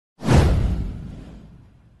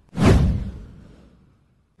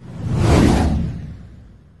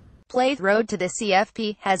playThe road to the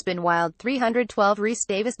CFP has been wild. 312 Reese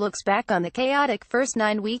Davis looks back on the chaotic first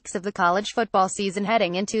 9 weeks of the college football season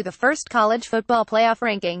heading into the first college football playoff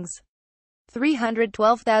rankings.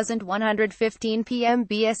 312,115 p.m.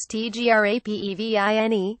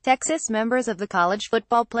 BST Texas members of the College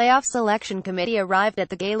Football Playoff Selection Committee arrived at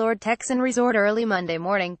the Gaylord Texan Resort early Monday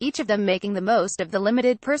morning, each of them making the most of the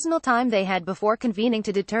limited personal time they had before convening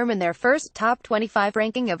to determine their first top 25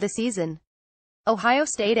 ranking of the season. Ohio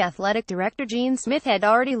State Athletic Director Gene Smith had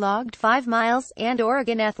already logged 5 miles, and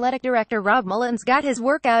Oregon Athletic Director Rob Mullins got his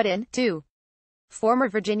workout in, too. Former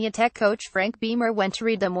Virginia Tech coach Frank Beamer went to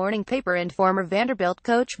read the morning paper, and former Vanderbilt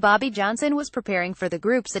coach Bobby Johnson was preparing for the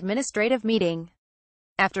group's administrative meeting.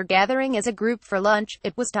 After gathering as a group for lunch,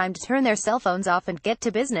 it was time to turn their cell phones off and get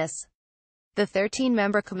to business. The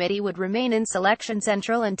 13-member committee would remain in Selection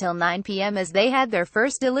Central until 9 p.m. as they had their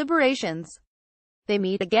first deliberations. They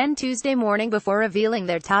meet again Tuesday morning before revealing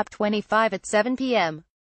their top 25 at 7 p.m.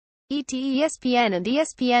 ESPN and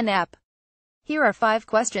ESPN app. Here are 5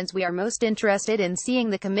 questions we are most interested in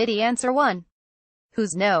seeing the committee answer. 1.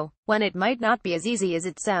 Who's no? 1. It might not be as easy as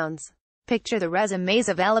it sounds. Picture the resumes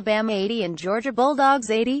of Alabama 80 and Georgia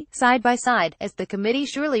Bulldogs 80, side by side, as the committee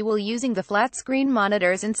surely will using the flat-screen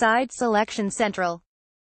monitors inside Selection Central.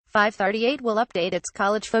 538 will update its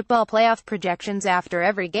college football playoff projections after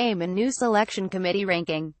every game and new selection committee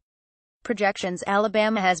ranking. Projections: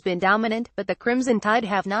 Alabama has been dominant, but the Crimson Tide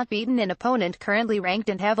have not beaten an opponent currently ranked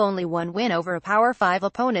and have only one win over a Power 5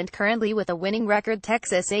 opponent currently with a winning record,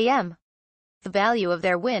 Texas A&M. The value of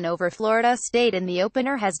their win over Florida State in the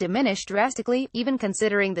opener has diminished drastically, even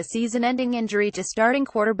considering the season-ending injury to starting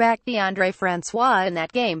quarterback DeAndre Francois in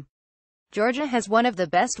that game. Georgia has one of the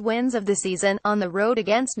best wins of the season, on the road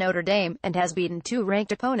against Notre Dame, and has beaten 2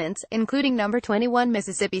 ranked opponents, including number 21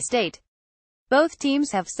 Mississippi State. Both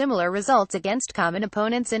teams have similar results against common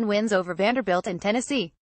opponents in wins over Vanderbilt and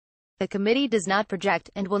Tennessee. The committee does not project,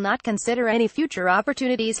 and will not consider any future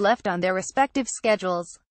opportunities left on their respective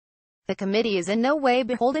schedules. The committee is in no way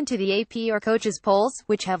beholden to the AP or coaches polls,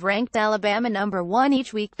 which have ranked Alabama number 1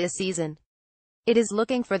 each week this season. It is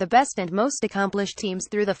looking for the best and most accomplished teams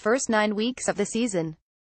through the first 9 weeks of the season.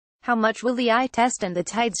 How much will the eye test and the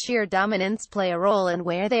Tide's sheer dominance play a role in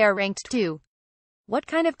where they are ranked to? What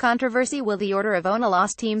kind of controversy will the order of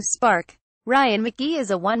won-a-loss teams spark? Ryan McGee is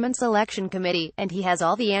a one-man selection committee, and he has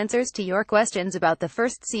all the answers to your questions about the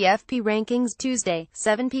first CFP rankings Tuesday,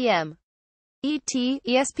 7 p.m.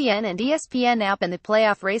 ESPN and ESPN app and the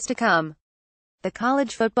playoff race to come. The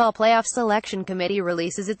College Football Playoff Selection Committee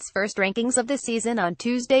releases its first rankings of the season on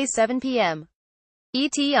Tuesday, 7 p.m.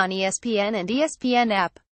 ET on ESPN and ESPN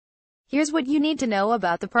app. Here's what you need to know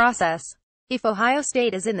about the process. If Ohio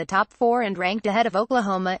State is in the top 4 and ranked ahead of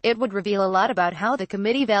Oklahoma, it would reveal a lot about how the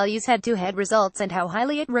committee values head-to-head results and how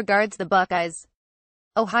highly it regards the Buckeyes.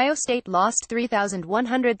 Ohio State lost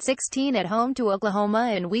 3,116 at home to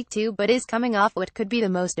Oklahoma in Week 2 but is coming off what could be the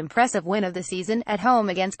most impressive win of the season, at home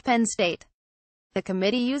against Penn State. The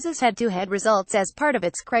committee uses head-to-head results as part of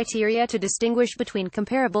its criteria to distinguish between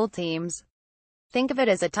comparable teams. Think of it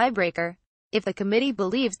as a tiebreaker. If the committee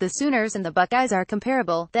believes the Sooners and the Buckeyes are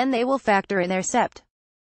comparable, then they will factor in their Sept.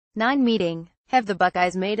 9 meeting. Have the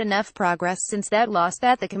Buckeyes made enough progress since that loss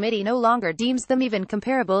that the committee no longer deems them even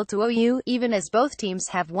comparable to OU, even as both teams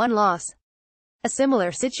have one loss? A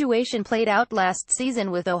similar situation played out last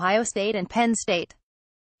season with Ohio State and Penn State.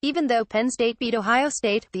 Even though Penn State beat Ohio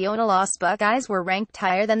State, the won-a-loss Buckeyes were ranked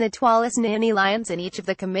higher than the Tuala's Nittany Lions in each of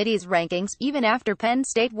the committee's rankings, even after Penn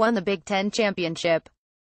State won the Big Ten championship.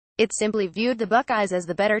 It simply viewed the Buckeyes as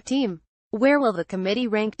the better team. Where will the committee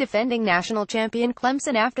rank defending national champion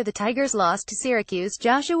Clemson after the Tigers lost to Syracuse?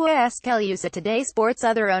 Joshua Escalus at Today Sports.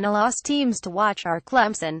 Other won-a-loss teams to watch are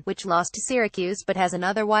Clemson, which lost to Syracuse but has an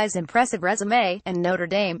otherwise impressive resume, and Notre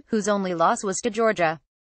Dame, whose only loss was to Georgia.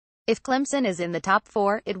 If Clemson is in the top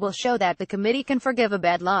 4, it will show that the committee can forgive a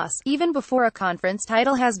bad loss, even before a conference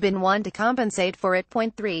title has been won to compensate for it.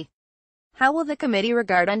 3. How will the committee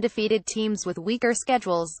regard undefeated teams with weaker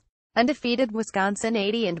schedules? Undefeated Wisconsin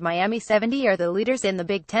 80 and Miami 70 are the leaders in the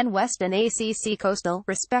Big Ten West and ACC Coastal,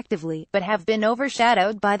 respectively, but have been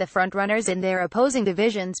overshadowed by the frontrunners in their opposing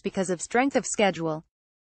divisions because of strength of schedule.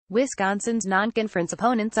 Wisconsin's non-conference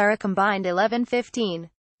opponents are a combined 11-15.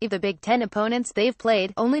 Of the Big Ten opponents they've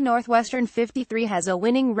played, only Northwestern 53 has a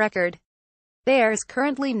winning record. There's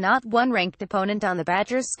currently not one ranked opponent on the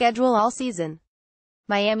Badgers' schedule all season.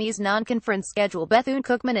 Miami's non-conference schedule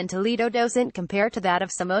Bethune-Cookman and Toledo doesn't compare to that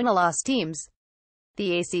of some won-a-loss teams.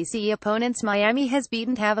 The ACC opponents Miami has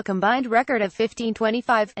beaten have a combined record of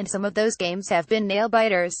 15-25, and some of those games have been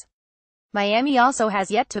nail-biters. Miami also has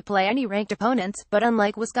yet to play any ranked opponents, but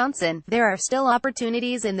unlike Wisconsin, there are still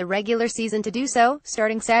opportunities in the regular season to do so,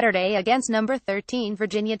 starting Saturday against number 13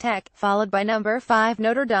 Virginia Tech, followed by number 5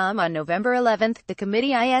 Notre Dame on November 11th. The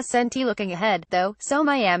committee isn't looking ahead, though, so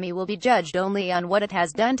Miami will be judged only on what it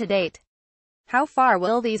has done to date. How far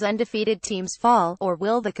will these undefeated teams fall, or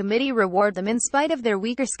will the committee reward them in spite of their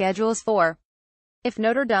weaker schedules? If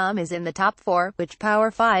Notre Dame is in the top 4, which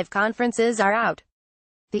Power 5 conferences are out?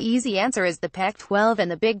 The easy answer is the Pac-12 and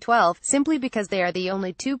the Big 12, simply because they are the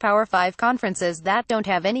only two Power 5 conferences that don't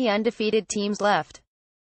have any undefeated teams left.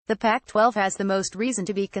 The Pac-12 has the most reason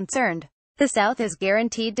to be concerned. The South is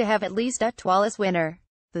guaranteed to have at least a twice winner.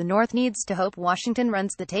 The North needs to hope Washington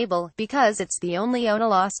runs the table, because it's the only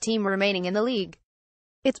one-loss team remaining in the league.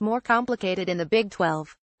 It's more complicated in the Big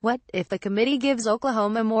 12. What if the committee gives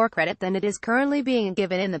Oklahoma more credit than it is currently being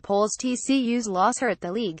given in the polls? TCU's loss hurt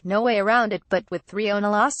the league, no way around it, but with 3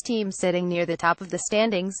 one-loss teams sitting near the top of the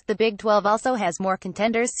standings, the Big 12 also has more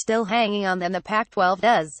contenders still hanging on than the Pac-12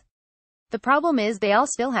 does. The problem is they all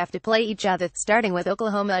still have to play each other, starting with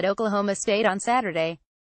Oklahoma at Oklahoma State on Saturday.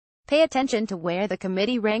 Pay attention to where the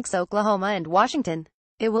committee ranks Oklahoma and Washington.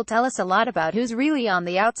 It will tell us a lot about who's really on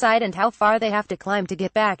the outside and how far they have to climb to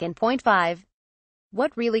get back in. Point 5.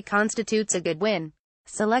 What really constitutes a good win?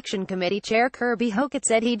 Selection Committee Chair Kirby Hocutt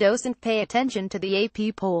said he doesn't pay attention to the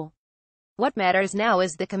AP poll. What matters now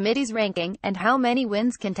is the committee's ranking, and how many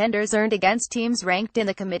wins contenders earned against teams ranked in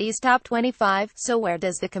the committee's top 25. So where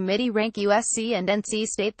does the committee rank USC and NC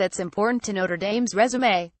State? That's important to Notre Dame's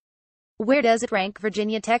resume. Where does it rank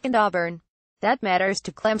Virginia Tech and Auburn? That matters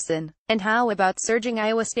to Clemson. And how about surging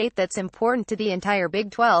Iowa State? That's important to the entire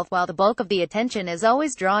Big 12. While the bulk of the attention is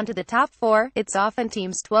always drawn to the top 4, it's often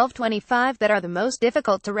teams 12-25 that are the most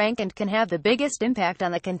difficult to rank and can have the biggest impact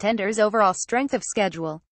on the contenders' overall strength of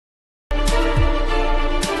schedule.